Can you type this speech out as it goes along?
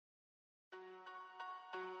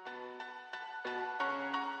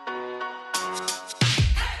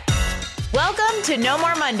Welcome to No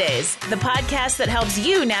More Mondays, the podcast that helps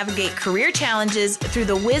you navigate career challenges through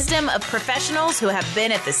the wisdom of professionals who have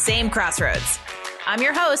been at the same crossroads. I'm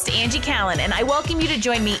your host, Angie Callen, and I welcome you to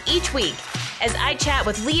join me each week as I chat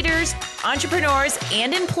with leaders, entrepreneurs,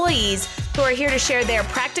 and employees who are here to share their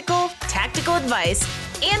practical, tactical advice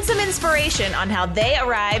and some inspiration on how they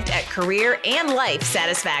arrived at career and life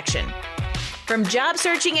satisfaction. From job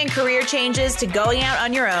searching and career changes to going out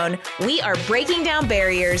on your own, we are breaking down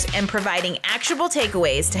barriers and providing actionable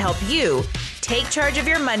takeaways to help you take charge of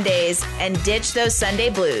your Mondays and ditch those Sunday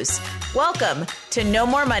blues. Welcome to No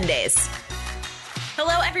More Mondays.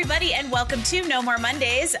 Hello, everybody, and welcome to No More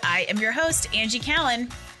Mondays. I am your host, Angie Callen.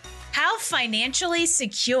 How financially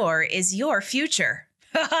secure is your future?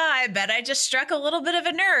 I bet I just struck a little bit of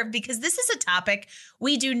a nerve because this is a topic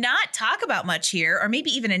we do not talk about much here, or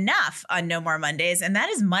maybe even enough on No More Mondays, and that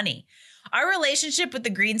is money. Our relationship with the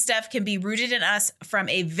green stuff can be rooted in us from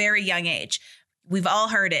a very young age. We've all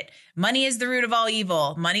heard it. Money is the root of all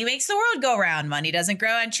evil. Money makes the world go round. Money doesn't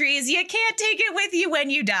grow on trees. You can't take it with you when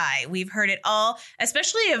you die. We've heard it all,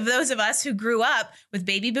 especially of those of us who grew up with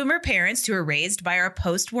baby boomer parents who were raised by our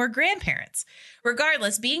post-war grandparents.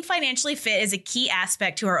 Regardless, being financially fit is a key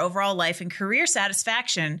aspect to our overall life and career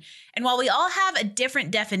satisfaction. And while we all have a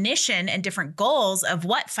different definition and different goals of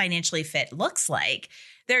what financially fit looks like,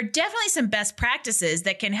 there are definitely some best practices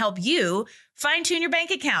that can help you fine-tune your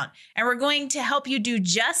bank account. And we're going to help you do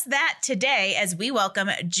just that today as we welcome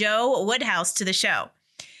Joe Woodhouse to the show.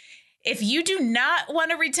 If you do not want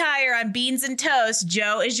to retire on beans and toast,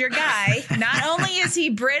 Joe is your guy. Not only is he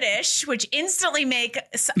British, which instantly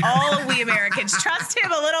makes all of we Americans trust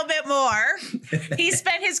him a little bit more. He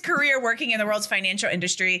spent his career working in the world's financial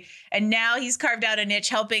industry, and now he's carved out a niche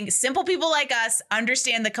helping simple people like us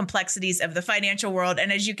understand the complexities of the financial world.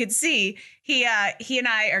 And as you can see, he and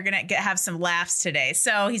I are going to have some laughs today.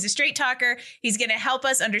 So he's a straight talker. He's going to help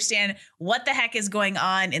us understand what the heck is going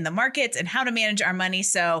on in the markets and how to manage our money.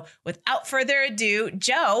 So without further ado,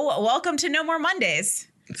 Joe, welcome to No More Mondays.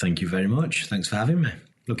 Thank you very much. Thanks for having me.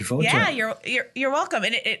 Looking forward to it. Yeah, you're welcome.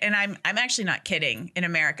 And I'm actually not kidding. In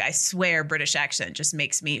America, I swear British accent just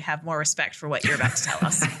makes me have more respect for what you're about to tell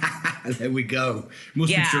us. There we go.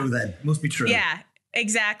 Must be true then. Must be true. Yeah,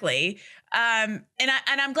 exactly. And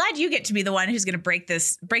I'm glad you get to be the one who's going to break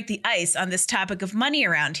the ice on this topic of money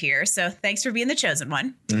around here. So thanks for being the chosen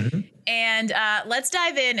one. Mm-hmm. And let's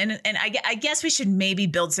dive in. And I guess we should maybe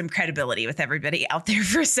build some credibility with everybody out there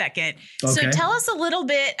for a second. Okay. So tell us a little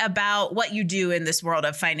bit about what you do in this world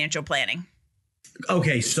of financial planning.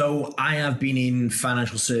 Okay, so I have been in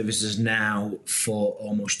financial services now for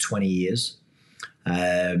almost 20 years.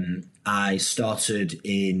 I started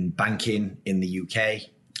in banking in the UK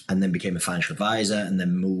and then became a financial advisor and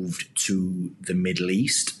then moved to the Middle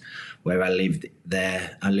East where I lived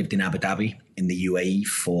there. I lived in Abu Dhabi in the UAE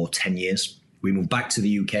for 10 years. We moved back to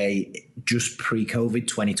the UK just pre-COVID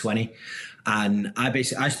 2020. And I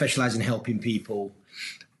specialize in helping people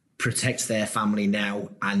protect their family now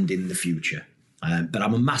and in the future. But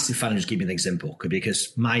I'm a massive fan of just keeping things simple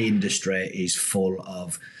because my industry is full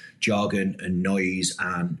of jargon and noise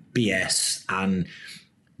and BS, and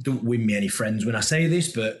don't win me any friends when I say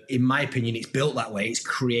this, but in my opinion, it's built that way. It's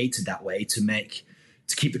created that way to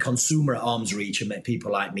keep the consumer at arm's reach and make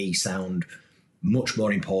people like me sound much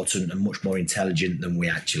more important and much more intelligent than we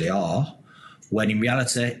actually are. When in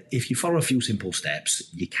reality, if you follow a few simple steps,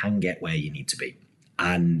 you can get where you need to be.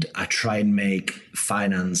 And I try and make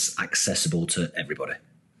finance accessible to everybody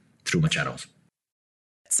through my channels.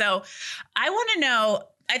 So I want to know,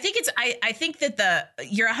 I think that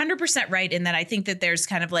you're 100% right in that. I think that there's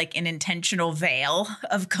kind of like an intentional veil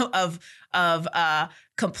of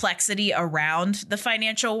complexity around the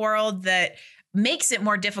financial world that makes it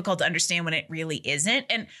more difficult to understand when it really isn't.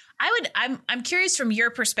 And I'm curious from your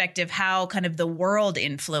perspective how kind of the world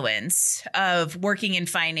influence of working in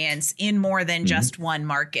finance in more than just one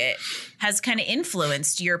market has kind of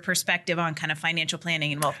influenced your perspective on kind of financial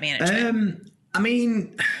planning and wealth management.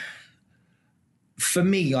 For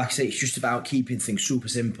me, like I say, it's just about keeping things super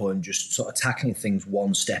simple and just sort of tackling things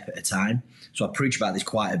one step at a time. So I preach about this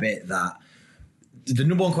quite a bit, that the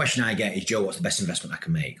number one question I get is, Joe, what's the best investment I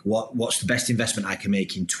can make? What's the best investment I can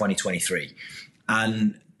make in 2023?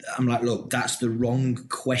 And I'm like, look, that's the wrong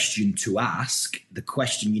question to ask. The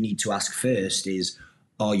question you need to ask first is,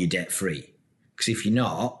 are you debt free? Because if you're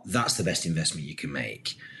not, that's the best investment you can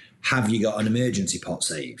make. Have you got an emergency pot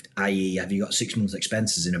saved? i.e., have you got 6 months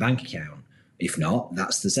expenses in a bank account? If not,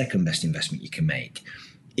 that's the second best investment you can make.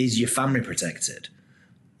 Is your family protected?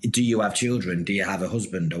 Do you have children? Do you have a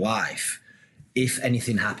husband, a wife? If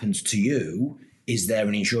anything happens to you, is there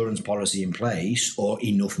an insurance policy in place or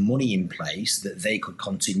enough money in place that they could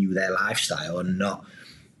continue their lifestyle and not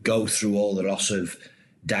go through all the loss of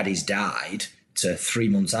daddy's died to 3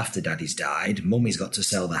 months after daddy's died, mummy's got to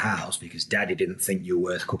sell the house because daddy didn't think you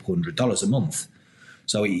were worth a couple $100 a month.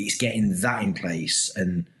 So it's getting that in place.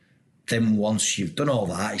 And then once you've done all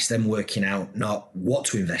that, it's then working out not what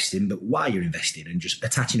to invest in, but why you're investing, and just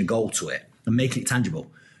attaching a goal to it and making it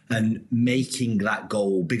tangible and making that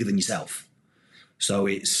goal bigger than yourself. So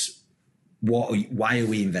it's why are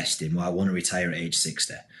we investing? Well, I want to retire at age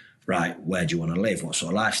 60. Right, where do you want to live? What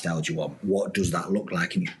sort of lifestyle do you want? What does that look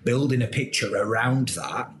like? And building a picture around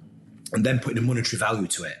that and then putting a monetary value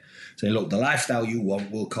to it. So look, the lifestyle you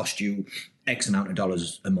want will cost you X amount of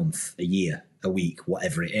dollars a month, a year, a week,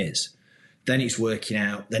 whatever it is. Then it's working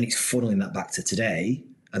out, then it's funneling that back to today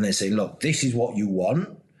and then saying, look, this is what you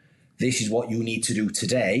want. This is what you need to do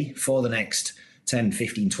today for the next 10,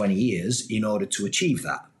 15, 20 years in order to achieve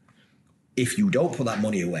that. If you don't put that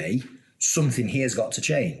money away, something here's got to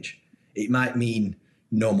change. It might mean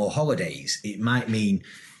no more holidays. It might mean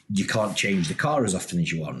you can't change the car as often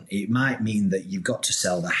as you want. It might mean that you've got to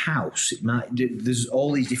sell the house. There's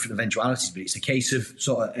all these different eventualities, but it's a case of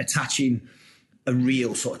sort of attaching a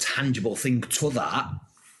real sort of tangible thing to that.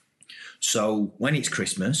 So when it's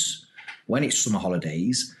Christmas, when it's summer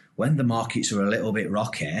holidays, when the markets are a little bit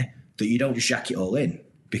rocky, that you don't just jack it all in,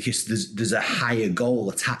 because there's a higher goal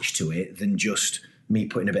attached to it than just me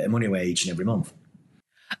putting a bit of money away each and every month.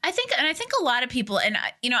 I think a lot of people, and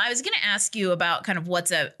I was going to ask you about kind of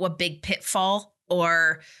what big pitfall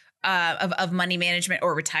or of money management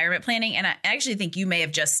or retirement planning, and I actually think you may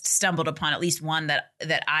have just stumbled upon at least one that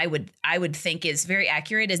I would think is very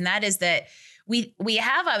accurate, and that is that we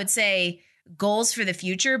have, I would say, goals for the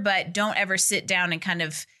future, but don't ever sit down and kind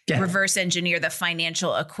of reverse engineer the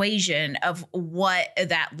financial equation of what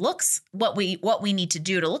we need to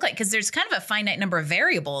do to look like, because there's kind of a finite number of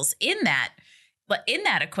variables in that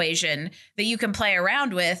equation that you can play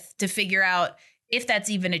around with to figure out if that's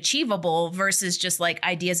even achievable versus just like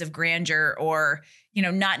ideas of grandeur or,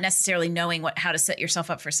 not necessarily knowing how to set yourself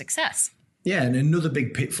up for success. Yeah. And another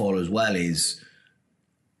big pitfall as well is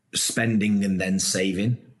spending and then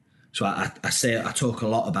saving. So I talk a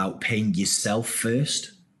lot about paying yourself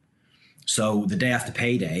first. So the day after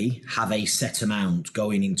payday, have a set amount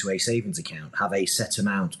going into a savings account, have a set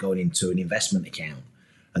amount going into an investment account,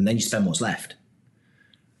 and then you spend what's left.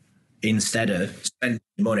 Instead of spending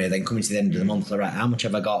money, then coming to the end of the month, all right, how much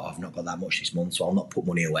have I got? I've not got that much this month, so I'll not put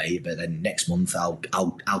money away. But then next month, I'll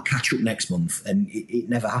catch up next month, and it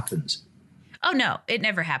never happens. Oh, no, it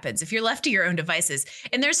never happens if you're left to your own devices.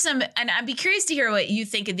 And and I'd be curious to hear what you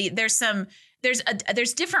think of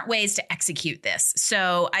there's different ways to execute this.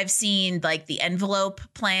 So I've seen like the envelope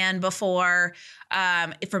plan before.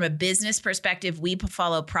 From a business perspective, we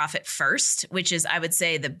follow profit first, which is, I would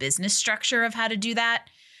say, the business structure of how to do that.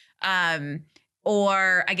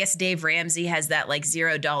 Or I guess Dave Ramsey has that like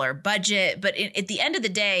 $0 budget. But at the end of the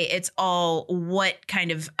day, it's all what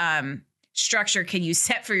kind of structure can you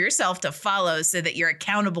set for yourself to follow so that you're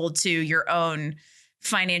accountable to your own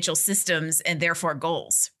financial systems and therefore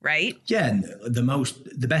goals, right? Yeah, and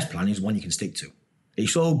the best plan is one you can stick to.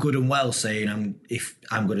 It's all good and well saying if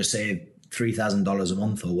I'm going to save $3,000 a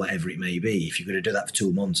month or whatever it may be. If you're going to do that for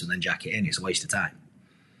 2 months and then jack it in, it's a waste of time.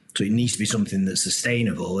 So it needs to be something that's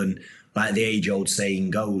sustainable. And like the age-old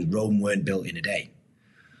saying goes, Rome weren't built in a day.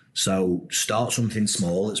 So start something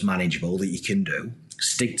small that's manageable that you can do.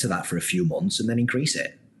 Stick to that for a few months and then increase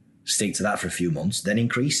it. Stick to that for a few months, then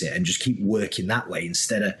increase it, and just keep working that way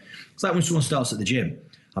instead of... It's like when someone starts at the gym.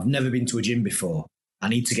 I've never been to a gym before. I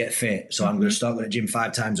need to get fit, so I'm going to start going to the gym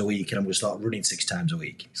 5 times a week and I'm going to start running 6 times a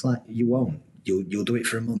week. It's like, you won't. You'll do it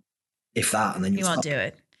for a month, if that, and then you won't do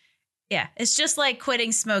it. Yeah, it's just like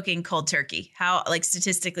quitting smoking cold turkey. How, like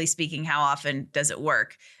statistically speaking, how often does it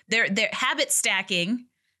work? Their habit stacking,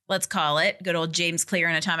 let's call it, good old James Clear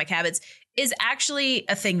and Atomic Habits, is actually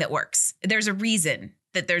a thing that works. There's a reason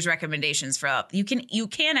that there's recommendations for you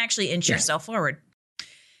can actually inch yourself forward.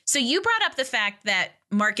 So you brought up the fact that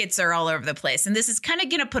markets are all over the place, and this is kind of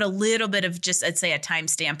going to put a little bit of just, I'd say, a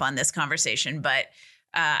timestamp on this conversation, but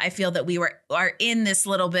I feel that we are in this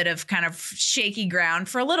little bit of kind of shaky ground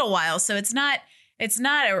for a little while. So it's not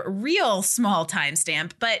a real small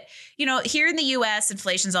timestamp, but here in the US,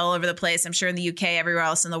 inflation's all over the place. I'm sure in the UK, everywhere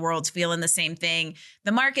else in the world's feeling the same thing.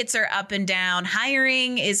 The markets are up and down.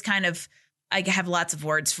 Hiring is kind of, I have lots of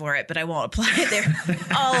words for it, but I won't apply it.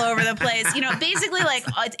 They're all over the place. Basically like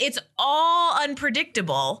it's all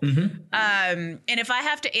unpredictable. Mm-hmm. And if I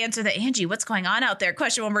have to answer the Angie, what's going on out there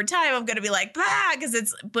question one more time, I'm going to be like, because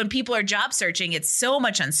it's when people are job searching, it's so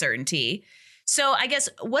much uncertainty. So I guess,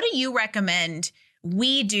 what do you recommend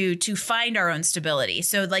we do to find our own stability?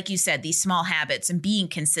 So like you said, these small habits and being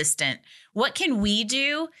consistent, what can we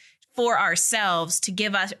do for ourselves to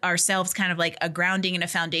give us ourselves kind of like a grounding and a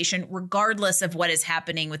foundation, regardless of what is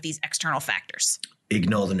happening with these external factors?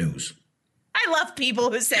 Ignore the news. I love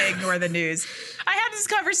people who say ignore the news. I had this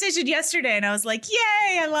conversation yesterday and I was like,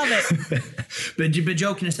 yay, I love it. But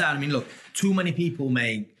joking aside, I mean, look, too many people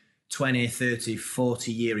make 20, 30,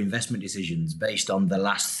 40-year investment decisions based on the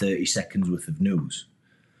last 30 seconds worth of news.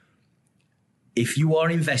 If you are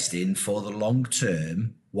investing for the long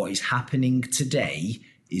term, what is happening today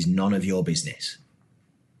is none of your business.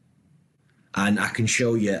 And I can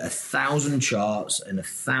show you 1,000 charts and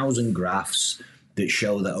 1,000 graphs that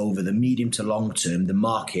show that over the medium to long term, the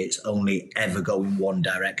markets only ever go in one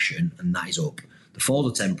direction, and that is up. The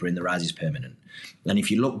falls are temporary and the rise is permanent. And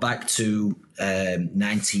if you look back to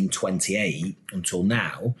 1928 until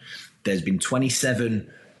now, there's been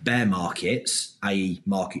 27 bear markets, i.e.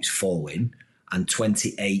 markets falling, and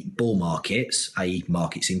 28 bull markets, i.e.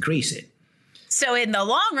 markets increasing. So in the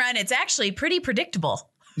long run, it's actually pretty predictable.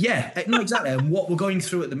 Yeah, no, exactly. And what we're going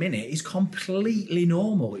through at the minute is completely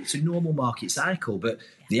normal. It's a normal market cycle. But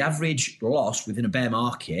the average loss within a bear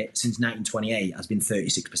market since 1928 has been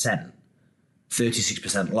 36%.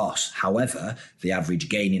 36% loss. However, the average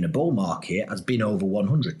gain in a bull market has been over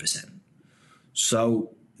 100%.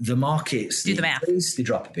 So the markets, do the math. Increase, they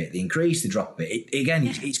drop a bit. They increase, they drop a bit.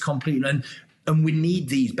 It's completely... And we need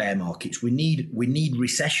these bear markets. We need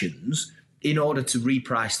recessions in order to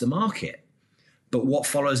reprice the market. But what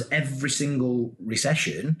follows every single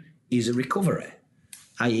recession is a recovery,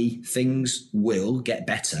 i.e. things will get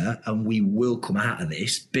better and we will come out of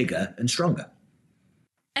this bigger and stronger.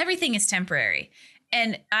 Everything is temporary.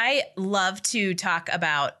 And I love to talk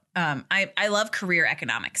about, I love career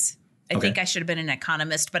economics. I think I should have been an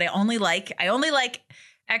economist, but I only like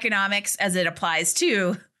economics as it applies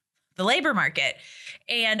to the labor market.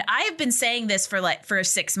 And I have been saying this for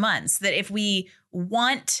 6 months, that if we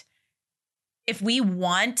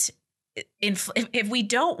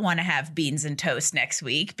don't want to have beans and toast next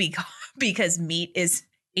week because meat is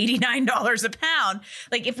 $89 a pound,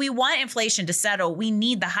 like if we want inflation to settle, we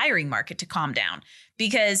need the hiring market to calm down,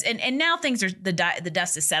 because and now things are the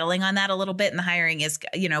dust is settling on that a little bit, and the hiring is,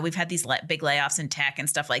 we've had these big layoffs in tech and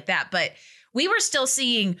stuff like that, but we were still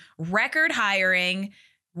seeing record hiring,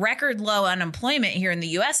 record low unemployment here in the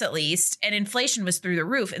US at least, and inflation was through the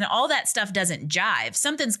roof, and all that stuff doesn't jive.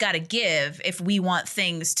 Something's got to give if we want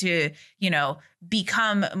things to,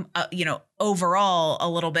 become, overall a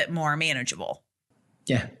little bit more manageable.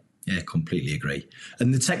 Yeah, completely agree.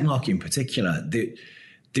 And the tech market in particular,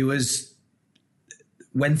 there was,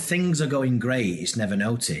 when things are going great, it's never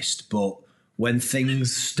noticed, but when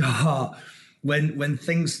things start, when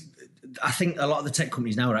things, I think a lot of the tech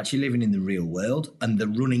companies now are actually living in the real world and they're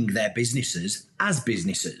running their businesses as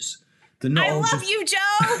businesses. I love you, Joe.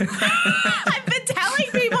 I've been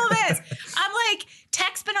telling people this. I'm like,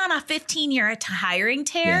 tech's been on a 15-year hiring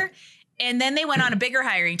tear. Yeah. And then they went on a bigger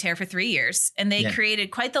hiring tear for 3 years, and they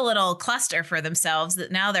created quite the little cluster for themselves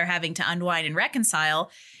that now they're having to unwind and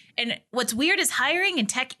reconcile. And what's weird is hiring in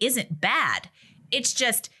tech isn't bad. It's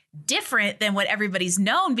just different than what everybody's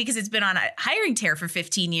known because it's been on a hiring tear for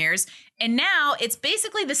 15 years. And now it's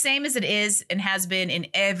basically the same as it is and has been in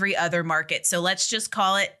every other market. So let's just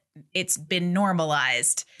call it, it's been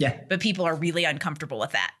normalized. Yeah. But people are really uncomfortable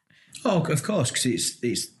with that. Oh, of course, because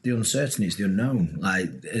it's the uncertainty, it's the unknown.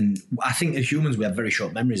 And I think as humans, we have very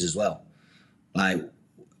short memories as well.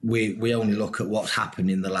 We only look at what's happened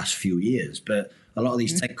in the last few years, but a lot of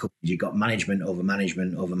these tech companies, you got management over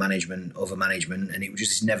management over management over management, and it was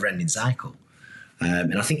just this never-ending cycle.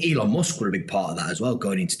 And I think Elon Musk were a big part of that as well,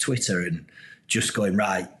 going into Twitter and just going,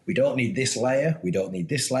 right, we don't need this layer, we don't need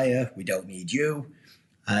this layer, we don't need you.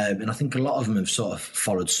 And I think a lot of them have sort of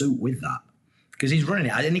followed suit with that. Because he's running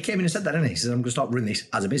it. And he came in and said that, didn't he? He said, I'm going to stop running this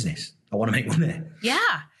as a business. I want to make money.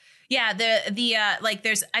 Yeah. Yeah.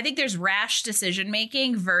 I think there's rash decision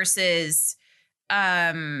making versus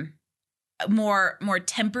more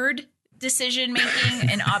tempered decision making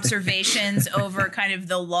and observations over kind of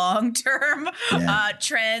the long term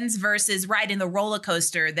trends versus riding the roller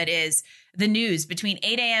coaster that is the news. Between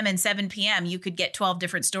 8 a.m. and 7 p.m., you could get 12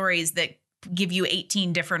 different stories that give you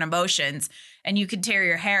 18 different emotions, and you could tear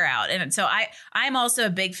your hair out. And so I'm also a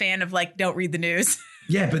big fan of don't read the news.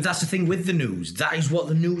 Yeah, but that's the thing with the news. That is what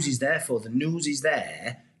the news is there for. The news is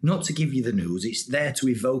there not to give you the news. It's there to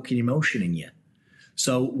evoke an emotion in you.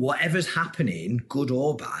 So whatever's happening, good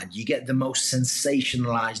or bad, you get the most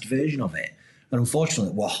sensationalized version of it. And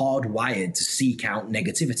unfortunately, we're hardwired to seek out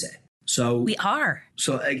negativity. So we are.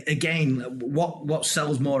 So again, what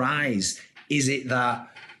sells more eyes? Is it that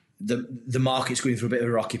the market's going through a bit of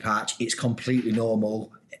a rocky patch? It's completely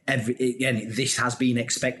normal. Again, this has been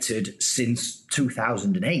expected since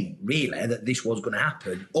 2008, really, that this was going to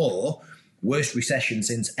happen. Or worst recession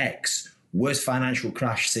since X, worst financial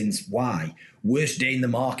crash since Y, worst day in the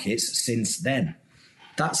markets since then.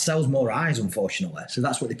 That sells more eyes, unfortunately. So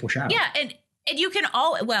that's what they push out. Yeah, and you can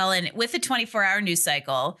and with the 24-hour news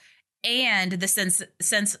cycle and the sense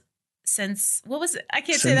what was it? I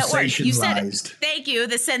can't say that word. You said it. Thank you.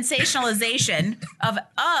 The sensationalization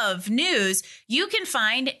of news. You can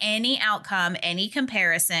find any outcome, any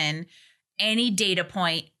comparison, any data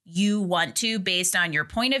point you want to based on your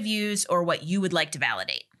point of views or what you would like to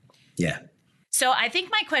validate. Yeah. So I think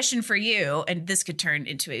my question for you, and this could turn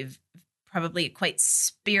into a probably quite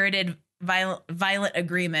spirited violent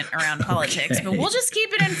agreement around politics, but we'll just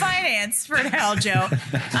keep it in finance for now, Joe.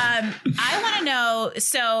 I want to know,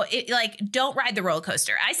 so don't ride the roller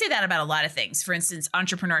coaster. I say that about a lot of things. For instance,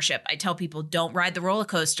 entrepreneurship. I tell people don't ride the roller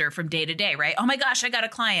coaster from day to day, right? Oh my gosh, I got a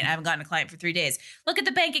client. I haven't gotten a client for 3 days. Look at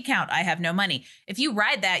the bank account. I have no money. If you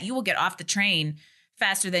ride that, you will get off the train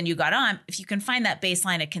faster than you got on. If you can find that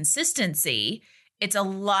baseline of consistency, it's a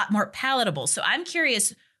lot more palatable. So I'm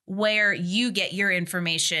curious where you get your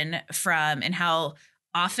information from and how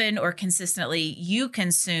often or consistently you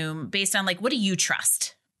consume based on what do you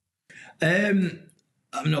trust? I'm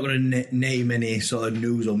not going to name any sort of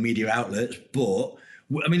news or media outlets, but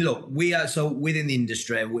I mean, look, we are within the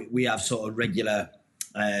industry, we have sort of regular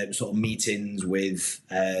sort of meetings with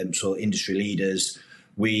sort of industry leaders.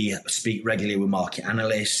 We speak regularly with market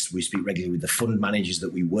analysts. We speak regularly with the fund managers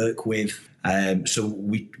that we work with. So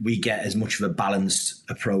we get as much of a balanced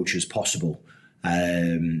approach as possible.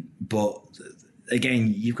 But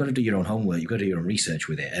again, you've got to do your own homework. You've got to do your own research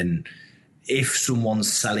with it. And if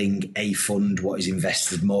someone's selling a fund what is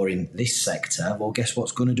invested more in this sector, well, guess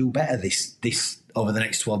what's going to do better this over the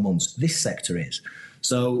next 12 months? This sector is.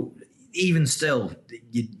 So even still,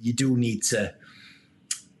 you do need to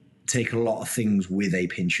take a lot of things with a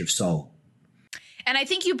pinch of salt. And I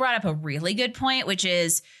think you brought up a really good point, which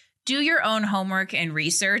is do your own homework and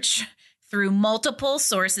research through multiple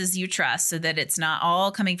sources you trust so that it's not all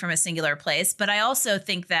coming from a singular place. But I also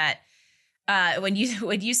think that when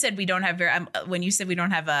you said we don't have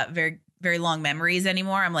very, very long memories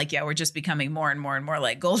anymore, I'm like, yeah, we're just becoming more and more and more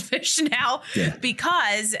like goldfish now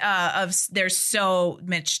because there's so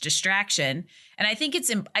much distraction. And I think it's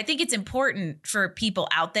important for people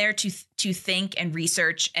out there to think and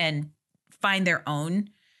research and find their own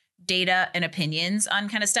data and opinions on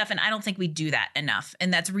kind of stuff. And I don't think we do that enough.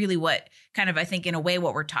 And that's really what kind of, I think in a way,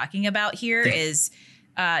 what we're talking about here is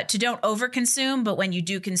to don't overconsume, but when you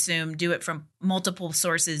do consume, do it from multiple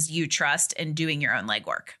sources you trust and doing your own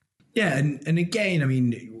legwork. Yeah. And again, I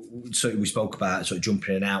mean, so we spoke about sort of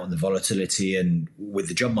jumping in and out and the volatility, and with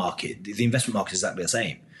the job market, the investment market is exactly the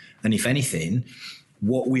same. And if anything,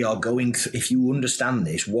 what we are going through, if you understand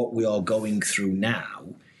this, what we are going through now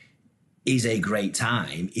is a great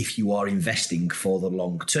time if you are investing for the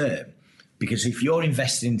long term. Because if you're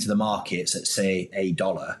investing into the markets at, say,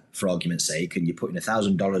 $1, for argument's sake, and you're putting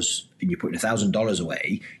 $1,000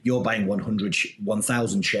 away, you're buying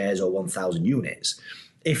 1,000 shares or 1,000 units.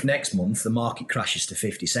 If next month the market crashes to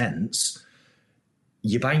 50 cents,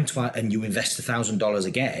 you're buying twice, and you invest $1,000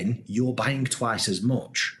 again, you're buying twice as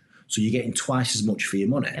much. So you're getting twice as much for your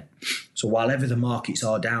money. Yep. So while ever the markets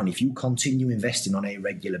are down, if you continue investing on a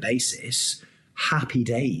regular basis, happy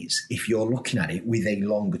days if you're looking at it with a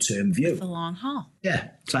longer term view. The long haul.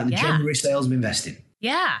 Yeah. It's like the January sales of investing.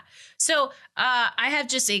 Yeah. So I have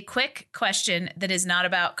just a quick question that is not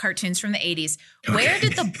about cartoons from the 80s. Okay. Where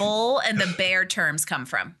did the bull and the bear terms come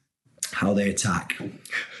from? How they attack.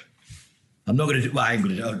 I'm not going to do, well, I'm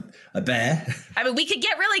going to do a bear. I mean, we could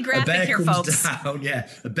get really graphic here, folks. Down, yeah.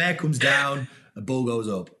 A bear comes down, a bull goes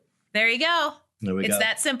up. There you go. There we go. It's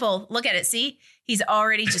that simple. Look at it. See, he's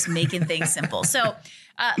already just making things simple. So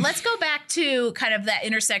let's go back to kind of that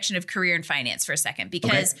intersection of career and finance for a second,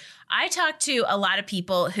 because I talk to a lot of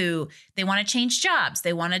people who they want to change jobs.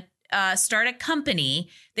 They want to start a company.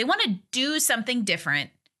 They want to do something different.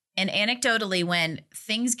 And anecdotally, when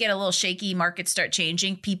things get a little shaky, markets start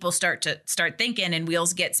changing, people start thinking and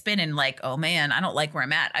wheels get spinning like, oh man, I don't like where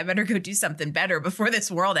I'm at. I better go do something better before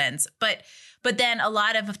this world ends. But then a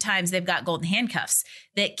lot of times they've got golden handcuffs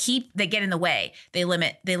that get in the way. They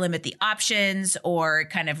limit the options or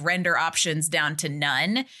kind of render options down to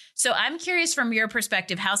none. So I'm curious from your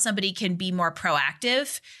perspective how somebody can be more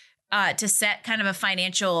proactive to set kind of a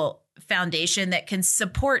financial foundation that can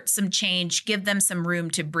support some change, give them some room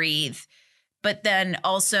to breathe but then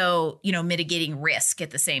also, mitigating risk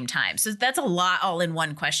at the same time. So that's a lot all in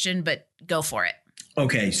one question, but go for it.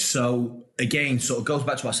 Okay. So again, sort of goes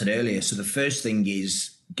back to what I said earlier. So the first thing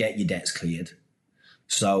is get your debts cleared.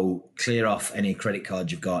 So clear off any credit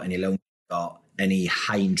cards you've got, any loans you've got, any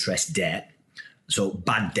high interest debt. So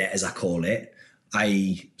bad debt, as I call it.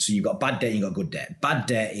 So you've got bad debt, you've got good debt. Bad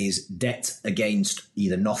debt is debt against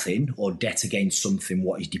either nothing or debt against something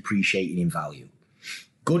what is depreciating in value.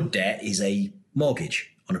 Good debt is a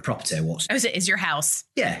mortgage on a property. Is your house?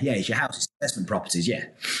 Yeah, it's your house. It's investment properties, yeah.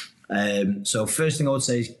 So first thing I would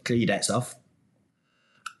say is clear your debts off.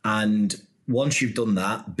 And once you've done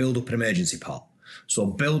that, build up an emergency pot. So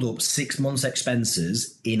build up 6 months'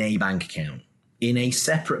 expenses in a bank account. In a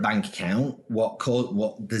separate bank account,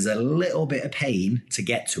 there's a little bit of pain to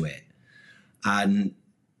get to it. And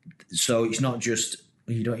so it's not just,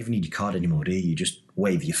 you don't even need your card anymore, do you? You just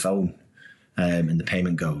wave your phone and the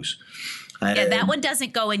payment goes. Yeah, that one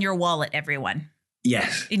doesn't go in your wallet, everyone.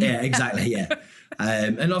 Yes, yeah, exactly, yeah.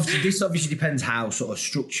 And obviously, this obviously depends how sort of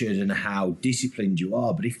structured and how disciplined you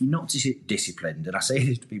are. But if you're not disciplined, and I say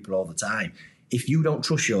this to people all the time, if you don't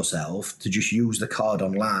trust yourself to just use the card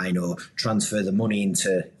online or transfer the money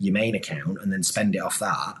into your main account and then spend it off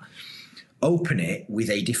that, open it with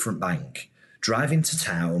a different bank. Drive into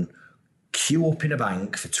town, queue up in a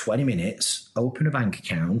bank for 20 minutes, open a bank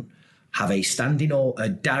account, have a standing or a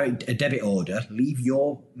debit order, leave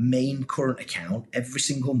your main current account every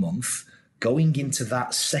single month, going into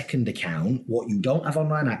that second account, what you don't have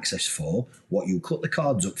online access for, what you cut the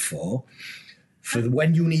cards up for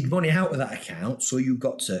when you need money out of that account. So you've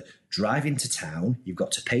got to drive into town, you've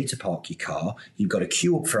got to pay to park your car, you've got to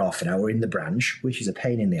queue up for half an hour in the branch, which is a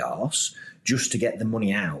pain in the arse, just to get the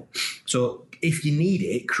money out. So if you need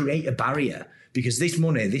it, create a barrier, because this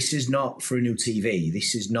money, this is not for a new TV.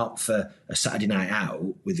 This is not for a Saturday night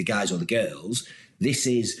out with the guys or the girls. This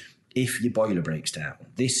is if your boiler breaks down.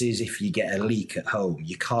 This is if you get a leak at home,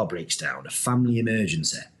 your car breaks down, a family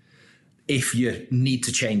emergency. If you need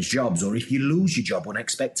to change jobs or if you lose your job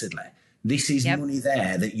unexpectedly, this is money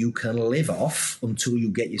there that you can live off until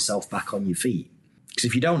you get yourself back on your feet. Because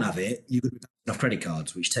if you don't have it, you're going to be off credit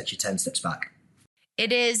cards, which takes you 10 steps back.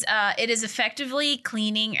 It is effectively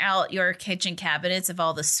cleaning out your kitchen cabinets of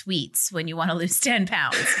all the sweets when you want to lose 10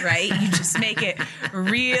 pounds, right? You just make it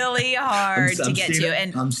really hard to get to.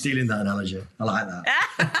 And I'm stealing that analogy. I like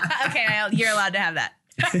that. Okay, you're allowed to have that.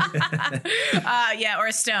 Or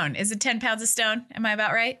a stone. Is it 10 pounds a stone? Am I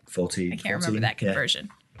about right? 14. I can't remember that conversion.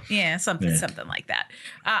 Yeah, something like that.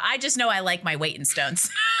 I just know I like my weight in stones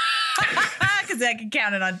because I can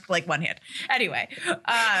count it on like one hand. Anyway,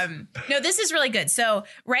 no, this is really good. So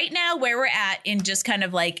right now where we're at in just kind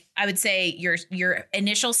of like, I would say your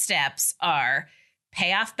initial steps are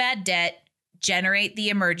pay off bad debt, generate the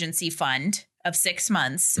emergency fund of 6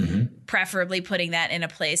 months, preferably putting that in a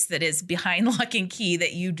place that is behind lock and key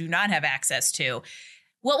that you do not have access to.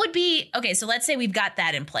 What would be, okay, so let's say we've got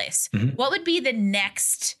that in place. What would be the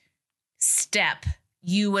next step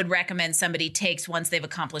you would recommend somebody takes once they've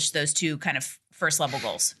accomplished those two kind of first level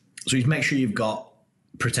goals? So you make sure you've got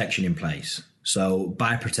protection in place. So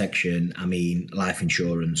by protection, I mean life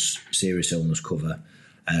insurance, serious illness cover,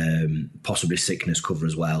 possibly sickness cover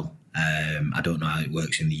as well. I don't know how it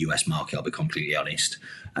works in the US market, I'll be completely honest.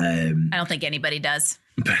 I don't think anybody does.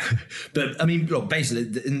 But I mean, look, basically,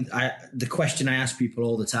 the question I ask people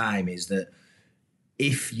all the time is that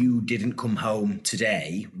if you didn't come home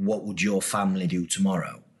today, what would your family do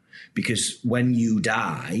tomorrow? Because when you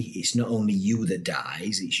die, it's not only you that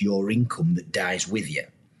dies, it's your income that dies with you.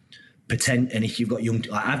 And if you've got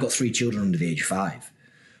I've got 3 children under the age of 5.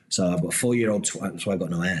 So I've got a 4-year-old, so I've got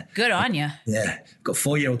no hair. Good on you. Yeah. I've got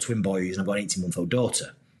 4-year-old twin boys and I've got an 18-month-old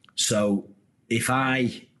daughter. So if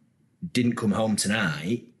I didn't come home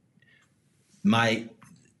tonight,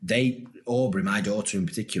 Aubrey, my daughter in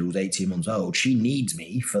particular, who's 18 months old, she needs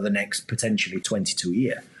me for the next potentially 22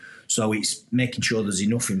 year. So it's making sure there's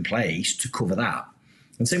enough in place to cover that.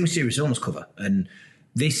 And same with serious illness cover. And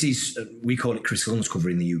this is, we call it critical illness cover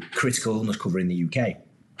in the UK.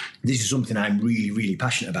 This is something I'm really, really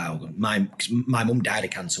passionate about. My mum died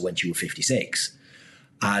of cancer when she was 56.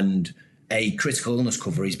 And a critical illness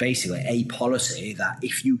cover is basically a policy that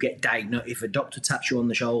if you get diagnosed, if a doctor taps you on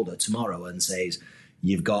the shoulder tomorrow and says,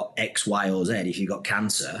 you've got X, Y, or Z, if you've got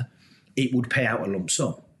cancer, it would pay out a lump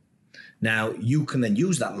sum. Now, you can then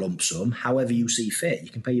use that lump sum however you see fit. You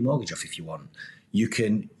can pay your mortgage off if you want. You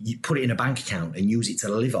put it in a bank account and use it to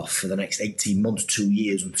live off for the next 18 months, 2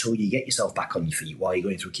 years, until you get yourself back on your feet while you're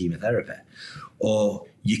going through chemotherapy. Or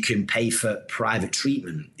you can pay for private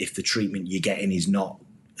treatment if the treatment you're getting is not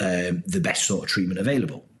the best sort of treatment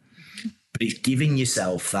available. but it's giving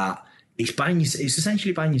yourself that, it's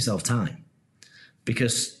essentially buying yourself time.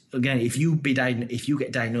 Because again, if you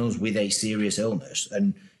get diagnosed with a serious illness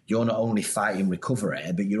and you're not only fighting recovery,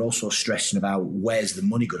 but you're also stressing about where's the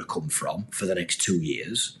money going to come from for the next 2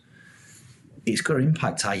 years, it's going to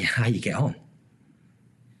impact how you get on.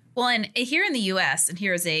 Well, and here in the U.S., and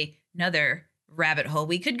here's another rabbit hole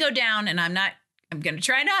we could go down, and I'm going to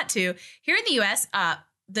try not to. Here in the U.S.,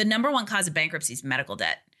 the number one cause of bankruptcy is medical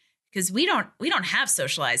debt, because we don't have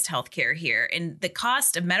socialized healthcare here, and the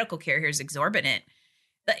cost of medical care here is exorbitant.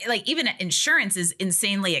 Like even insurance is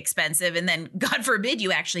insanely expensive, and then God forbid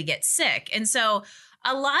you actually get sick. And so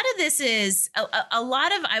a lot of this is a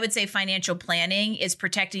lot of, I would say, financial planning is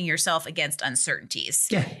protecting yourself against uncertainties.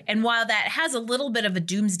 Yeah. And while that has a little bit of a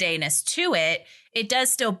doomsdayness to it, it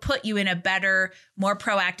does still put you in a better, more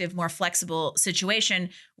proactive, more flexible situation,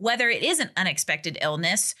 whether it is an unexpected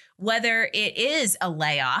illness, whether it is a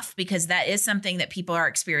layoff, because that is something that people are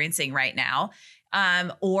experiencing right now.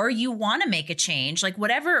 Or you want to make a change, like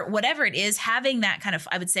whatever it is, having that kind of,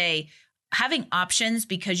 I would say, having options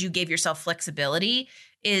because you gave yourself flexibility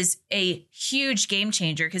is a huge game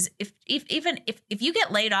changer. Because if you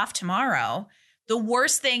get laid off tomorrow, the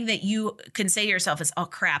worst thing that you can say to yourself is, oh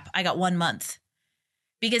crap, I got 1 month.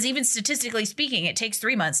 Because even statistically speaking, it takes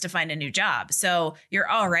 3 months to find a new job. So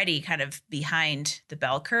you're already kind of behind the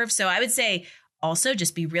bell curve. So I would say also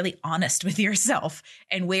just be really honest with yourself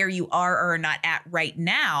and where you are or are not at right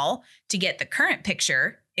now to get the current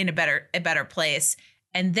picture in a better place.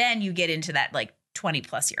 And then you get into that like 20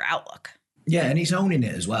 plus year outlook. Yeah. And it's owning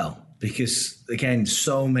it as well, because again,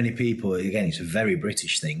 so many people, again, it's a very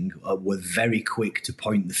British thing. We're very quick to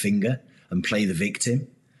point the finger and play the victim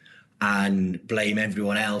and blame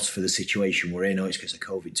everyone else for the situation we're in. Oh, it's because of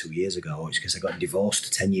COVID 2 years ago. Oh, it's because I got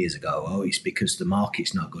divorced 10 years ago. Oh, it's because the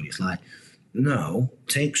market's not good. It's like, no,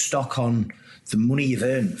 take stock on the money you've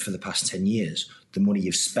earned for the past 10 years, the money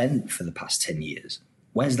you've spent for the past 10 years.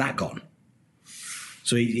 Where's that gone?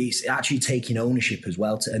 So it's actually taking ownership as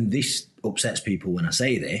well. And this upsets people when I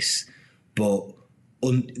say this, but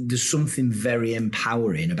there's something very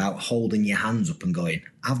empowering about holding your hands up and going,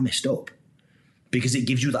 I've messed up. Because it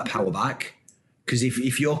gives you that power back. Because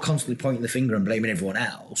if you're constantly pointing the finger and blaming everyone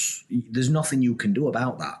else, there's nothing you can do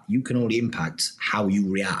about that. You can only impact how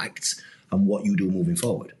you react and what you do moving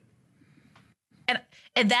forward.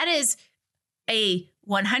 And that is a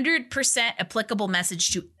 100% applicable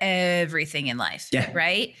message to everything in life. Yeah.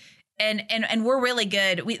 Right. And we're really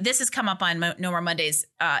good. This has come up on No More Mondays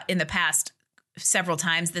in the past several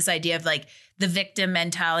times, this idea of like the victim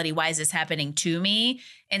mentality. Why is this happening to me?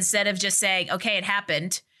 Instead of just saying, okay, it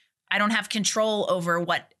happened. I don't have control over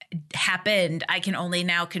what happened. I can only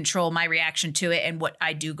now control my reaction to it and what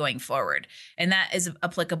I do going forward. And that is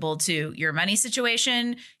applicable to your money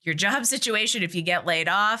situation, your job situation, if you get laid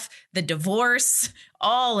off, the divorce,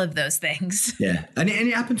 all of those things. Yeah. And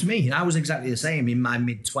it happened to me. I was exactly the same in my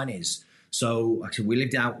mid-20s. So actually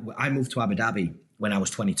I moved to Abu Dhabi when I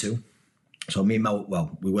was 22. So we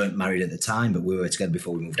weren't married at the time, but we were together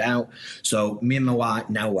before we moved out. So me and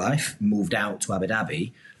my wife moved out to Abu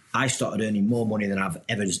Dhabi. I started earning more money than I've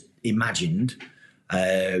ever imagined,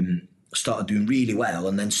 started doing really well,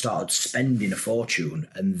 and then started spending a fortune.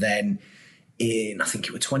 And then I think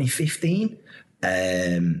it was 2015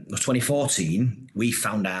 or 2014, we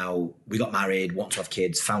found out, we got married, wanted to have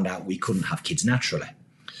kids, found out we couldn't have kids naturally.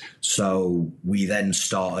 So we then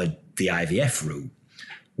started the IVF route,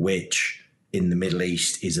 which in the Middle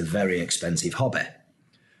East is a very expensive hobby.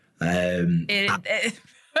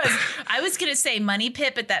 I was going to say money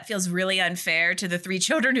pit, but that feels really unfair to the 3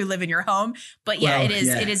 children who live in your home. But yeah, well,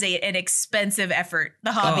 it is an expensive effort.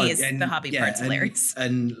 The hobby part's hilarious.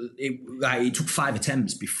 And it took 5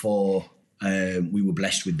 attempts before we were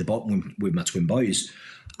blessed with my twin boys.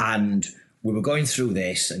 And we were going through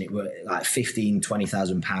this, and it were like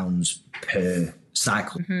 £15,000-20,000 per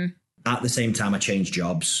cycle. Mm-hmm. At the same time, I changed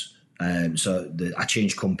jobs. I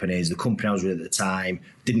changed companies. The company I was with at the time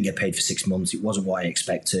didn't get paid for 6 months. It wasn't what I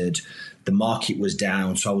expected. The market was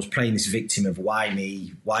down. So I was playing this victim of why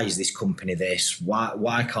me? Why is this company this?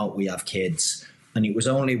 Why can't we have kids? And it was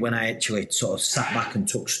only when I actually sort of sat back and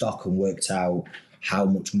took stock and worked out how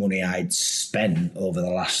much money I'd spent over the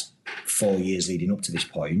last 4 years leading up to this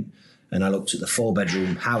point. And I looked at the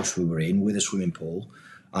 4-bedroom house we were in with a swimming pool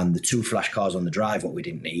and the 2 flash cars on the drive, what we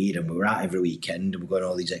didn't need, and we were out every weekend, and we were going on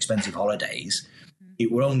all these expensive holidays. It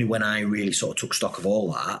were only when I really sort of took stock of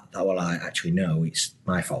all that I actually know it's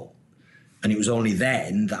my fault. And it was only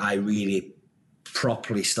then that I really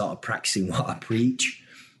properly started practicing what I preach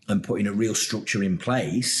and putting a real structure in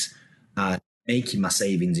place and making my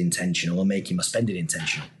savings intentional and making my spending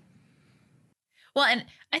intentional. Well, and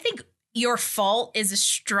I think your fault is a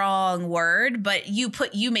strong word, but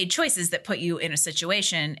you made choices that put you in a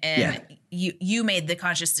situation, and you made the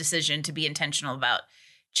conscious decision to be intentional about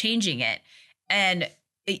changing it. And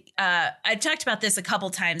I talked about this a couple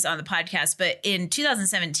times on the podcast, but in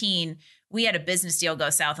 2017, we had a business deal go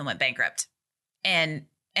south and went bankrupt. And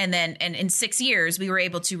in 6 years, we were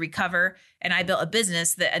able to recover, and I built a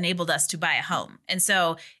business that enabled us to buy a home. And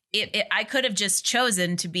so I could have just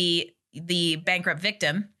chosen to be the bankrupt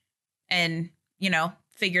victim and,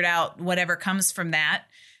 figured out whatever comes from that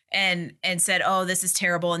and said, oh, this is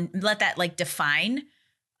terrible. And let that like define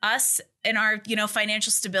us in our,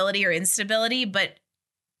 financial stability or instability. But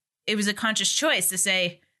it was a conscious choice to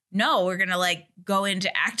say, no, we're going to like go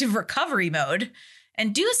into active recovery mode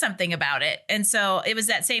and do something about it. And so it was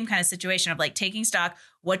that same kind of situation of like taking stock.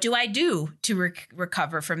 What do I do to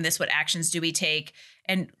recover from this? What actions do we take?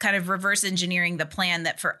 And kind of reverse engineering the plan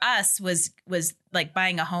that for us was like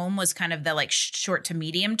buying a home was kind of the like short to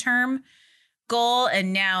medium term goal.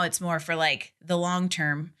 And now it's more for like the long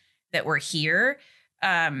term that we're here.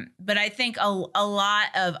 But I think a lot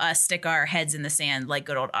of us stick our heads in the sand like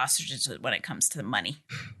good old ostriches when it comes to the money.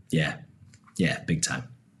 Yeah. Yeah. Big time.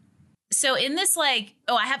 So in this, like,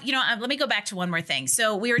 let me go back to one more thing.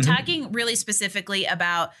 So we were talking really specifically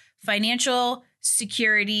about financial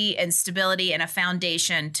security and stability and a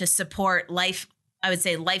foundation to support life, I would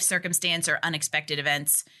say life circumstance or unexpected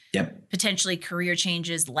events, potentially career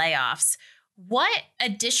changes, layoffs. What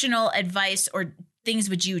additional advice or things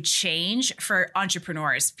would you change for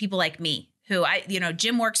entrepreneurs, people like me, who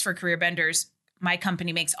Jim works for Career Benders. My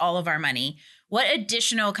company makes all of our money. What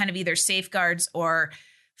additional kind of either safeguards or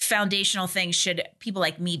foundational things should people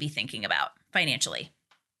like me be thinking about financially?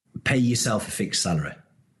 Pay yourself a fixed salary.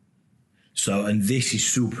 So, and this is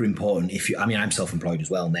super important. I'm self-employed as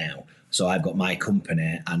well now. So I've got my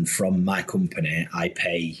company, and from my company, I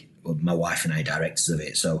pay my wife and I directors of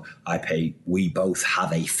it. So we both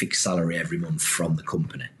have a fixed salary every month from the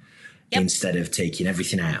company instead of taking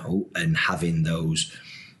everything out and having those,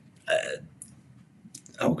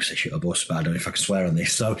 because I shoot a bus, but I don't know if I can swear on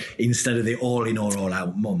this. So instead of the all in or all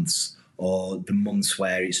out months, or the months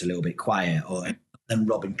where it's a little bit quiet, or then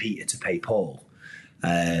robbing Peter to pay Paul.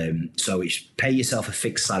 So it's pay yourself a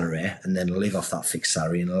fixed salary and then live off that fixed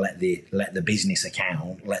salary and let the business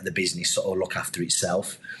let the business sort of look after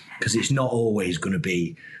itself, because it's not always going to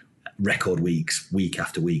be record weeks, week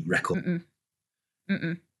after week, record.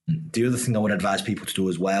 The other thing I would advise people to do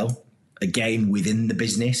as well, again, within the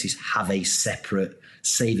business, is have a separate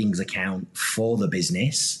savings account for the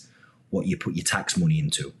business, what you put your tax money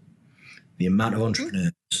into. The amount of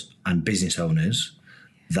entrepreneurs and business owners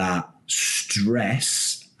that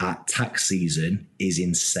stress at tax season is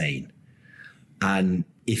insane. And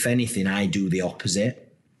if anything, I do the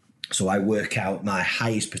opposite. So I work out my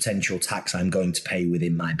highest potential tax I'm going to pay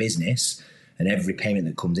within my business, and every payment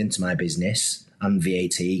that comes into my business and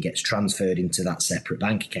VAT gets transferred into that separate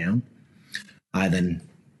bank account. I then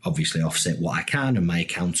obviously offset what I can, and my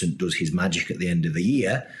accountant does his magic at the end of the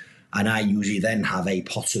year. And I usually then have a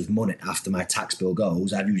pot of money after my tax bill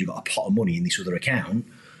goes. I've usually got a pot of money in this other account.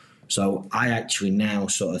 So I actually now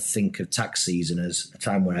sort of think of tax season as a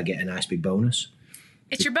time where I get a nice big bonus.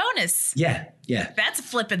 It's your bonus. Yeah. That's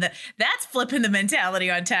flipping the mentality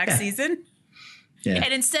on tax season. Yeah.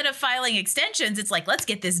 And instead of filing extensions, it's like, let's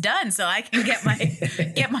get this done so I can get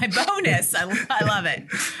my bonus. I love it.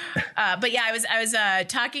 But yeah, I was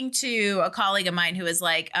talking to a colleague of mine who was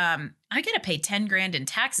like, I got to pay $10,000 in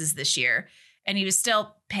taxes this year. And he was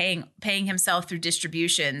still paying himself through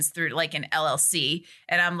distributions through like an LLC.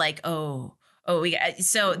 And I'm like, so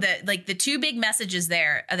the two big messages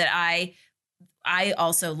there that I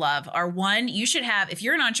also love are, one, you should have, if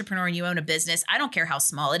you're an entrepreneur and you own a business, I don't care how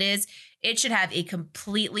small it is, it should have a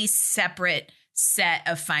completely separate set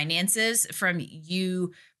of finances from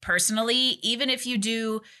you personally. Even if you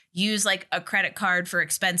do use like a credit card for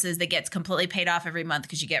expenses that gets completely paid off every month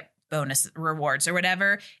because you get bonus rewards or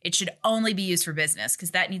whatever, it should only be used for business,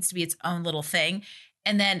 because that needs to be its own little thing.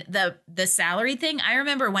 And then the salary thing, I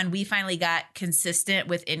remember when we finally got consistent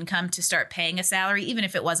with income to start paying a salary, even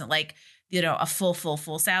if it wasn't like, a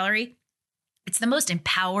full salary. It's the most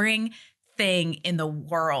empowering thing in the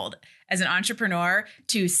world as an entrepreneur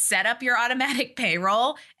to set up your automatic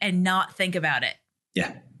payroll and not think about it.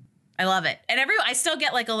 Yeah. I love it. And I still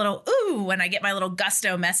get like a little ooh when I get my little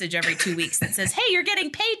gusto message every 2 weeks that says, hey, you're getting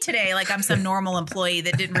paid today. Like I'm some normal employee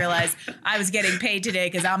that didn't realize I was getting paid today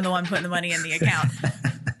because I'm the one putting the money in the account.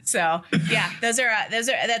 So yeah,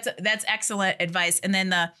 that's excellent advice. And then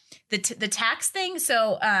the tax thing.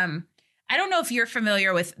 So I don't know if you're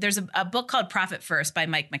familiar with, there's a book called Profit First by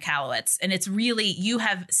Mike Michalowicz. And it's really, you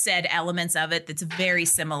have said elements of it that's very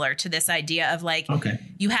similar to this idea of like,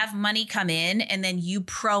 you have money come in and then you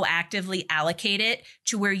proactively allocate it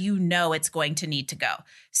to where you know it's going to need to go.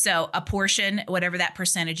 So a portion, whatever that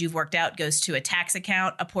percentage you've worked out, goes to a tax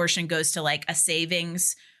account. A portion goes to like a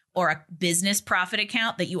savings or a business profit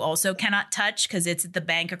account that you also cannot touch because it's at the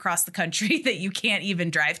bank across the country that you can't even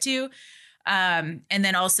drive to. And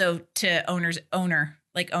then also to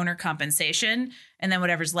owner compensation. And then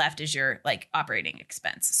whatever's left is your like operating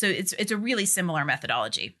expense. So it's a really similar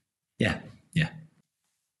methodology. Yeah. Yeah.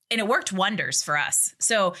 And it worked wonders for us.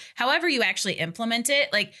 So however you actually implement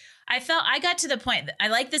it, like I got to the point that I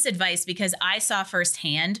like this advice because I saw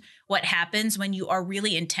firsthand what happens when you are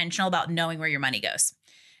really intentional about knowing where your money goes.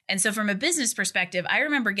 And so from a business perspective, I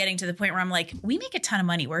remember getting to the point where I'm like, we make a ton of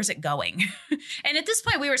money. Where's it going? And at this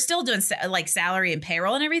point, we were still doing like salary and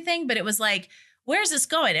payroll and everything. But it was like, where's this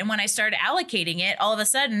going? And when I started allocating it, all of a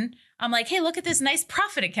sudden, I'm like, hey, look at this nice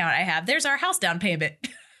profit account I have. There's our house down payment.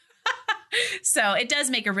 So it does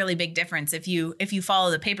make a really big difference if you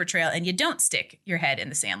follow the paper trail and you don't stick your head in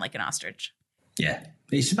the sand like an ostrich. Yeah.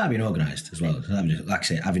 It's about being organized as well. Like I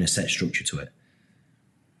say, having a set structure to it.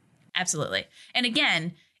 Absolutely. And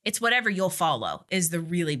again, it's whatever you'll follow is the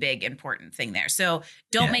really big important thing there. So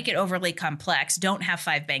don't make it overly complex. Don't have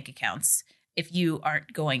 5 bank accounts if you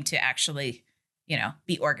aren't going to actually,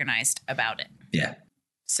 be organized about it. Yeah.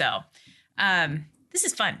 So this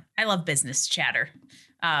is fun. I love business chatter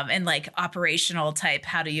and like operational type.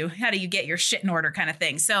 How do you get your shit in order kind of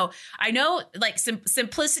thing? So I know like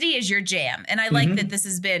simplicity is your jam. And I like that this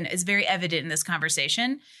is very evident in this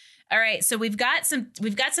conversation. All right. So we've got some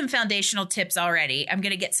foundational tips already. I'm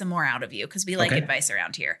going to get some more out of you because we like advice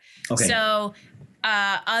around here. Okay. So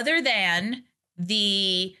other than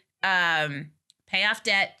the pay off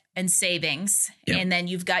debt and savings, and then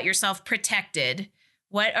you've got yourself protected,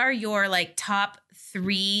 what are your like top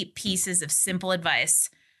 3 pieces of simple advice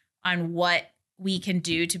on what we can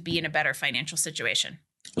do to be in a better financial situation?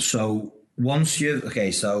 So once you're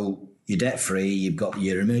debt free, you've got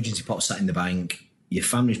your emergency pot sat in the bank, your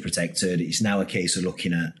family's protected. It's now a case of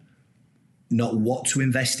looking at not what to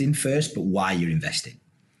invest in first, but why you're investing.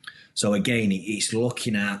 So again, it's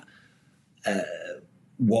looking at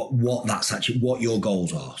what that's actually, what your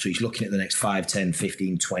goals are. So it's looking at the next 5, 10,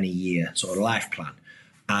 15, 20 year sort of life plan.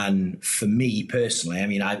 And for me personally, I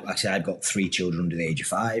mean, I've got 3 children under the age of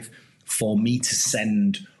 5. For me to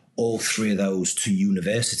send all 3 of those to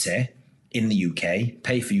university in the UK,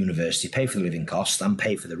 pay for university, pay for the living costs, and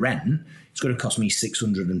pay for the rent, it's going to cost me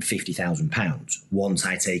 £650,000 once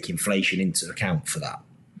I take inflation into account for that.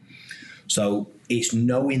 So it's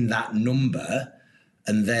knowing that number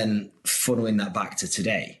and then funneling that back to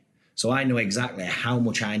today. So I know exactly how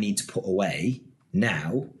much I need to put away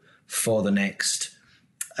now for the next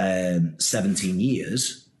 17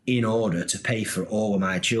 years in order to pay for all of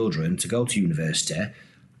my children to go to university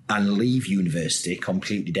and leave university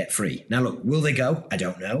completely debt-free. Now, look, will they go? I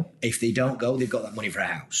don't know. If they don't go, they've got that money for a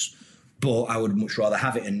house. But I would much rather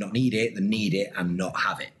have it and not need it than need it and not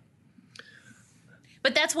have it.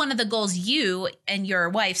 But that's one of the goals you and your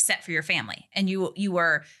wife set for your family. And you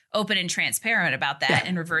were open and transparent about that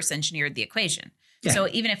and reverse engineered the equation. Yeah. So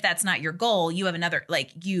even if that's not your goal, you have another,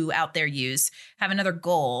 like you out there have another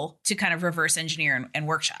goal to kind of reverse engineer and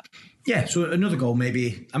workshop. Yeah. So another goal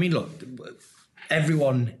maybe, I mean, look,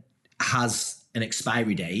 everyone has an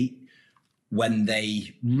expiry date when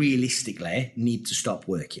they realistically need to stop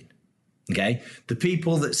working. Okay. The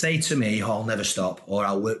people that say to me, oh, I'll never stop or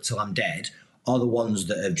I'll work till I'm dead are the ones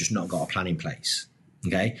that have just not got a plan in place.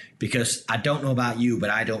 Okay. Because I don't know about you,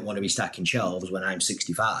 but I don't want to be stacking shelves when I'm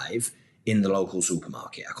 65 in the local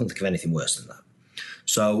supermarket. I couldn't think of anything worse than that.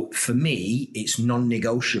 So for me, it's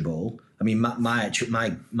non-negotiable. I mean,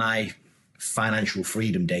 my financial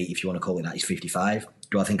freedom date, if you want to call it that, is 55.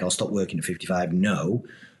 Do I think I'll stop working at 55? No.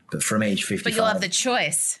 But from age 55. But you'll have the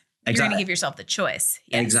choice. Exactly. You're going to give yourself the choice.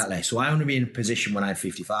 Yes. Exactly. So I want to be in a position when I'm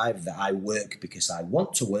 55 that I work because I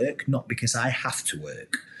want to work, not because I have to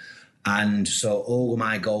work. And so all of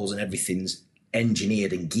my goals and everything's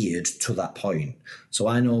engineered and geared to that point. So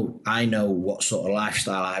I know what sort of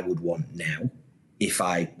lifestyle I would want now if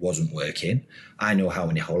I wasn't working. I know how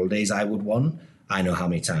many holidays I would want. I know how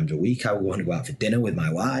many times a week I would want to go out for dinner with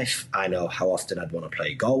my wife. I know how often I'd want to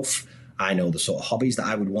play golf. I know the sort of hobbies that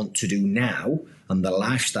I would want to do now and the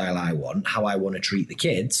lifestyle I want, how I want to treat the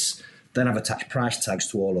kids. Then I've attached price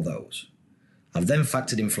tags to all of those. I've then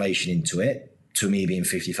factored inflation into it, to me being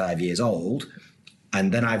 55 years old.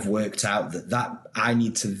 And then I've worked out that I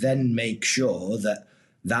need to then make sure that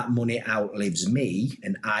that money outlives me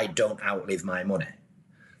and I don't outlive my money.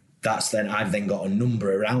 I've then got a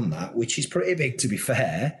number around that, which is pretty big to be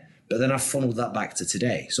fair, but then I've funneled that back to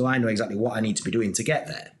today. So I know exactly what I need to be doing to get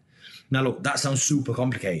there. Now, look, that sounds super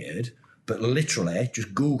complicated, but literally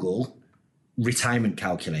just Google retirement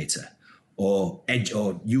calculator or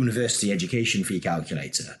university education fee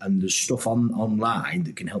calculator, and there's stuff online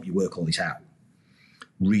that can help you work all this out.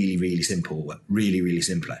 Really, really simple, really, really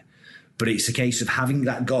simply. But it's a case of having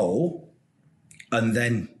that goal and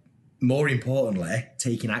then, more importantly,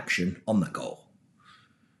 taking action on that goal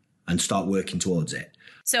and start working towards it.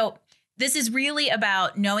 So this is really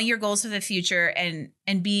about knowing your goals for the future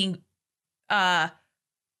and being, I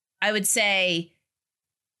would say,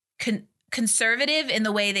 conservative in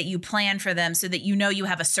the way that you plan for them so that you know you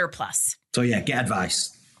have a surplus. So yeah, get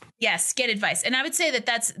advice. Yes, get advice. And I would say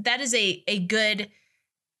that is a good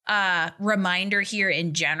reminder here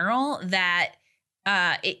in general that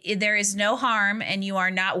there is no harm and you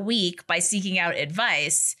are not weak by seeking out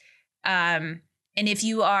advice. And if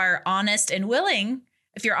you are honest and willing,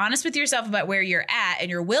 if you're honest with yourself about where you're at and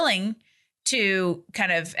you're willing to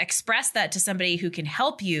kind of express that to somebody who can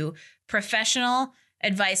help you, professional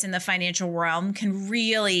advice in the financial realm can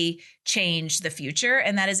really change the future.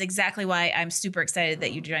 And that is exactly why I'm super excited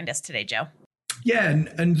that you joined us today, Joe. Yeah,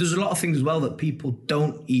 and there's a lot of things as well that people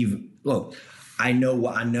don't even look. I know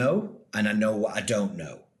what I know, and I know what I don't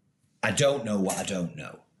know. I don't know what I don't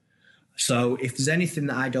know. So if there's anything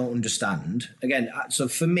that I don't understand, again, so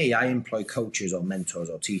for me, I employ coaches or mentors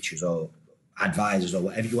or teachers or advisors or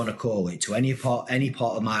whatever you want to call it to any part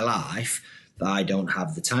of my life that I don't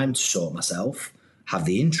have the time to sort myself, have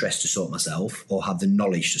the interest to sort myself, or have the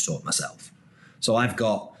knowledge to sort myself. So I've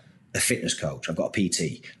got a fitness coach, I've got a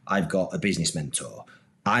PT, I've got a business mentor.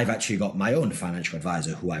 I've actually got my own financial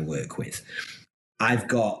advisor who I work with. I've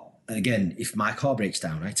got, again, if my car breaks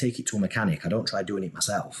down, I take it to a mechanic. I don't try doing it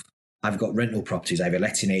myself. I've got rental properties. I have a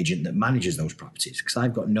letting agent that manages those properties because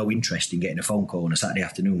I've got no interest in getting a phone call on a Saturday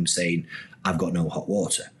afternoon saying I've got no hot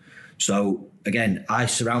water. So again, I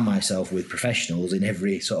surround myself with professionals in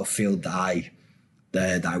every sort of field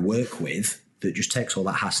that I work with that just takes all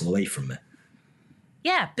that hassle away from me.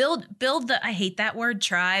 Yeah, build the, I hate that word,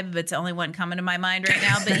 tribe, but it's the only one coming to my mind right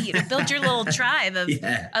now. But build your little tribe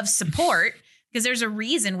of support, because there's a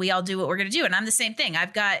reason we all do what we're going to do. And I'm the same thing.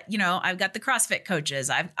 I've got the CrossFit coaches.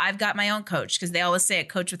 I've got my own coach, because they always say a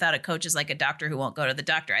coach without a coach is like a doctor who won't go to the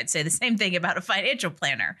doctor. I'd say the same thing about a financial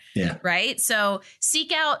planner. Yeah. Right. So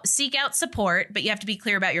seek out support, but you have to be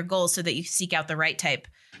clear about your goals so that you seek out the right type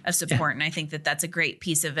of support. Yeah. And I think that that's a great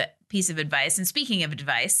piece of advice. And speaking of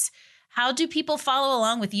advice, how do people follow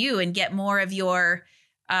along with you and get more of your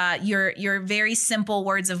very simple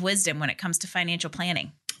words of wisdom when it comes to financial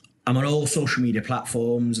planning? I'm on all social media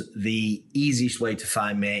platforms. The easiest way to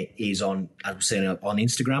find me is on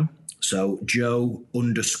Instagram. So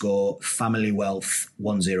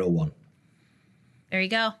Joe_FamilyWealth101. There you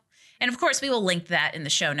go. And of course, we will link that in the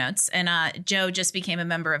show notes. And Joe just became a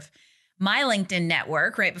member of my LinkedIn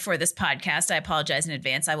network right before this podcast. I apologize in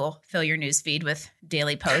advance. I will fill your newsfeed with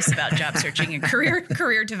daily posts about job searching and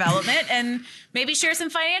career development, and maybe share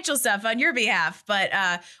some financial stuff on your behalf. But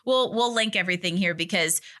we'll link everything here,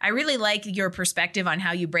 because I really like your perspective on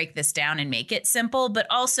how you break this down and make it simple, but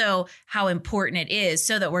also how important it is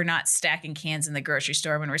so that we're not stacking cans in the grocery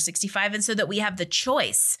store when we're 65, and so that we have the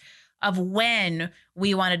choice of when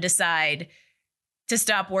we want to decide to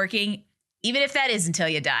stop working. Even if that is until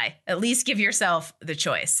you die, at least give yourself the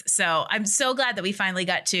choice. So I'm so glad that we finally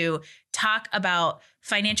got to talk about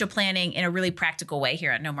financial planning in a really practical way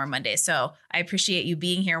here on No More Monday. So I appreciate you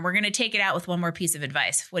being here. We're going to take it out with one more piece of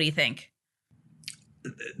advice. What do you think?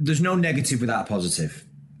 There's no negative without a positive.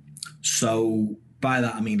 So by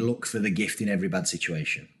that, I mean, look for the gift in every bad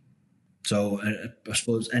situation. So I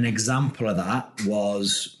suppose an example of that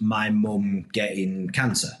was my mum getting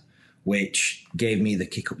cancer, which gave me the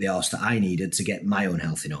kick up the arse that I needed to get my own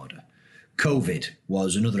health in order. COVID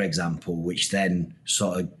was another example, which then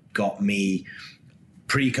sort of got me.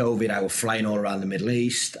 Pre-COVID, I was flying all around the Middle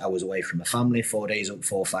East. I was away from my family 4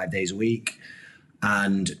 or 5 days a week,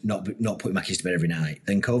 and not putting my kids to bed every night.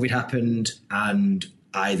 Then COVID happened, and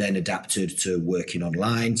I then adapted to working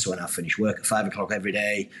online. So when I finish work at 5 o'clock every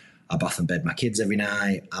day, I bath and bed my kids every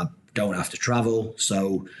night. I don't have to travel.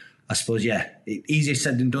 So I suppose, easier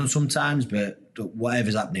said than done sometimes, but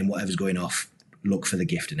whatever's happening, whatever's going off, look for the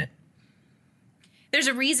gift in it. There's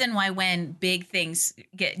a reason why when big things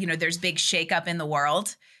get, there's big shakeup in the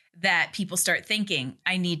world, that people start thinking,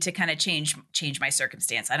 I need to kind of change my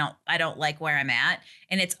circumstance. I don't like where I'm at.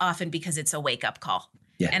 And it's often because it's a wake up call.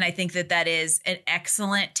 Yeah. And I think that is an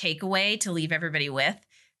excellent takeaway to leave everybody with.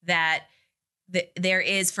 that there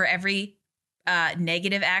is, for every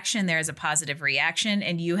negative action, there is a positive reaction,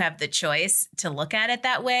 and you have the choice to look at it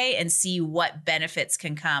that way and see what benefits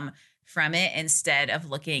can come from it instead of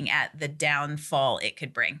looking at the downfall it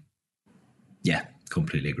could bring. Yeah,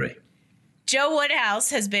 completely agree. Joe Woodhouse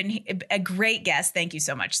has been a great guest. Thank you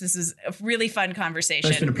so much. This is a really fun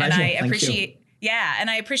conversation. It's been a pleasure. And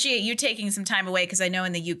I appreciate you taking some time away, because I know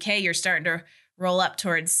in the UK you're starting to roll up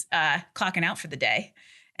towards clocking out for the day.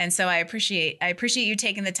 And so I appreciate you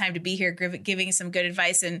taking the time to be here, giving some good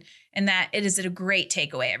advice, and that it is a great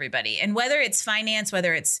takeaway, everybody. And whether it's finance,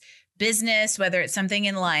 whether it's business, whether it's something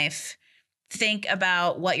in life, think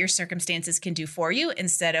about what your circumstances can do for you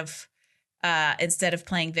instead of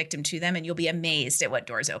playing victim to them, and you'll be amazed at what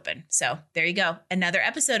doors open. So there you go. Another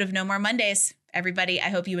episode of No More Mondays. Everybody, I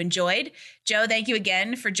hope you enjoyed. Joe, thank you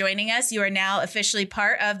again for joining us. You are now officially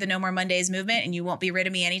part of the No More Mondays movement, and you won't be rid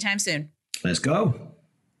of me anytime soon. Let's go.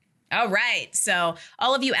 All right. So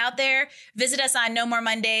all of you out there, visit us on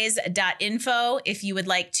nomoremondays.info if you would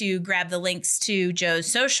like to grab the links to Joe's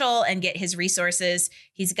social and get his resources.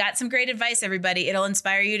 He's got some great advice, everybody. It'll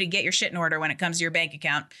inspire you to get your shit in order when it comes to your bank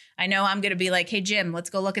account. I know I'm going to be like, hey, Jim, let's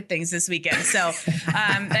go look at things this weekend. So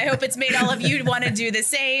I hope it's made all of you want to do the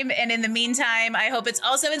same. And in the meantime, I hope it's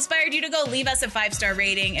also inspired you to go leave us a 5-star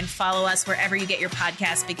rating and follow us wherever you get your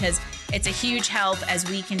podcast, because it's a huge help as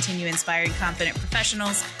we continue inspiring confident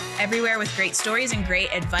professionals everywhere with great stories and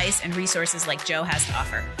great advice and resources like Joe has to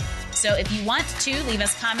offer. So if you want to leave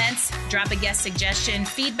us comments, drop a guest suggestion,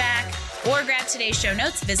 feedback, or grab today's show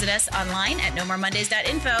notes, visit us online at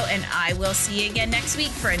nomoremondays.info, and I will see you again next week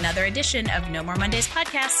for another edition of No More Mondays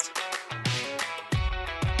podcast.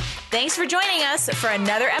 Thanks for joining us for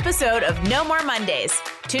another episode of No More Mondays.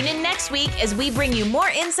 Tune in next week as we bring you more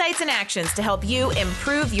insights and actions to help you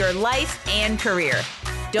improve your life and career.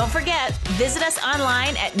 Don't forget, visit us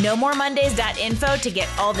online at nomoremondays.info to get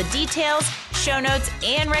all the details, show notes,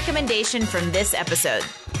 and recommendation from this episode.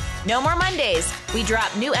 No More Mondays. We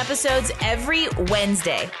drop new episodes every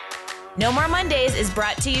Wednesday. No More Mondays is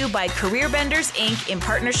brought to you by Career Benders, Inc. in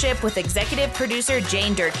partnership with executive producer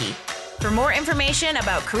Jane Durkee. For more information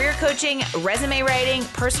about career coaching, resume writing,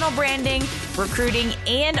 personal branding, recruiting,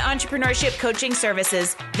 and entrepreneurship coaching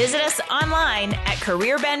services, visit us online at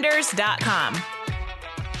careerbenders.com.